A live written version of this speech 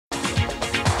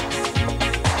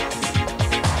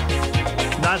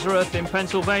Nazareth in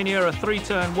Pennsylvania, a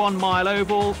three-turn, one-mile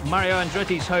oval, Mario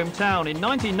Andretti's hometown. In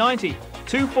 1990,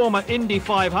 two former Indy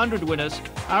 500 winners,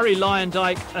 Arie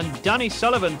Luyendyk and Danny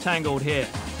Sullivan, tangled here.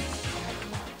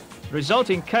 The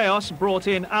resulting chaos brought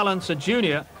in Al Unser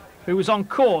Jr., who was on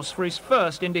course for his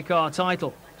first IndyCar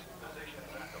title.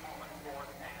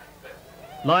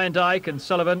 Luyendyk and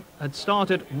Sullivan had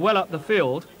started well up the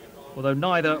field, although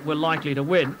neither were likely to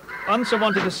win. Unser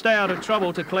wanted to stay out of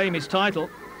trouble to claim his title,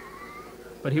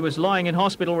 but he was lying in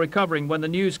hospital recovering when the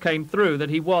news came through that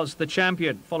he was the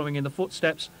champion, following in the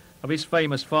footsteps of his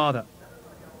famous father.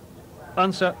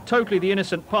 Unser, totally the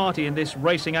innocent party in this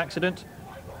racing accident.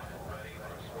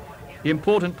 The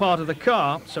important part of the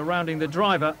car surrounding the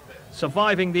driver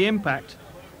surviving the impact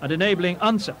and enabling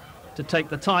Unser to take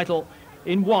the title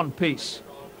in one piece.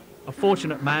 A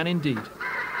fortunate man indeed.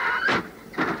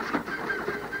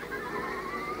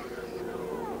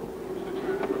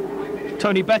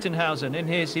 Tony Bettenhausen, in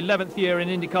his 11th year in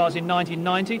IndyCars in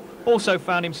 1990, also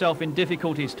found himself in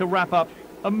difficulties to wrap up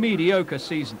a mediocre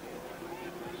season.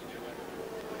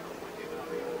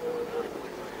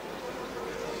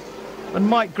 And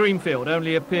Mike Greenfield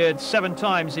only appeared 7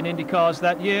 times in IndyCars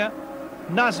that year.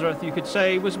 Nazareth, you could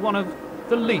say, was one of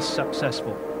the least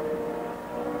successful.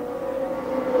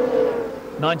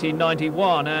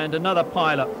 1991 and another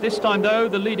pile-up. This time, though,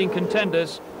 the leading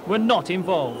contenders were not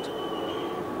involved.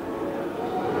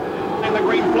 And the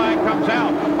green flag comes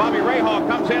out. Bobby Rahal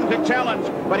comes in to challenge,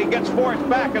 but he gets forced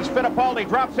back as Fittipaldi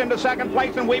drops into second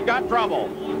place, and we've got trouble.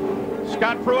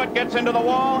 Scott Pruitt gets into the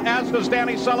wall, as does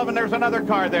Danny Sullivan. There's another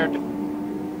car there.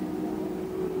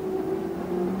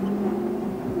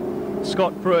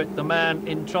 Scott Pruitt, the man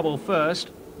in trouble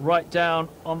first, right down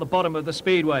on the bottom of the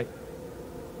speedway.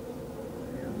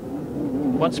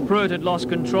 Once Pruitt had lost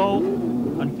control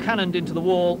and cannoned into the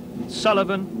wall,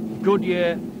 Sullivan,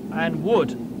 Goodyear and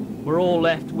Wood were all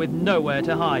left with nowhere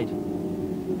to hide.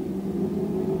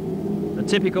 A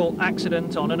typical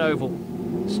accident on an oval.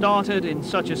 Started in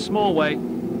such a small way,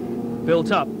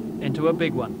 built up into a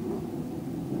big one.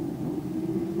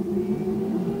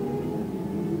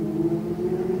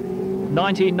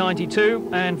 (1992)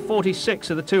 and 46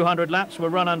 of the 200 laps were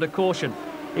run under caution,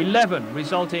 11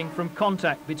 resulting from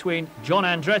contact between John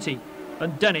Andretti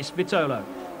and Dennis Vitolo.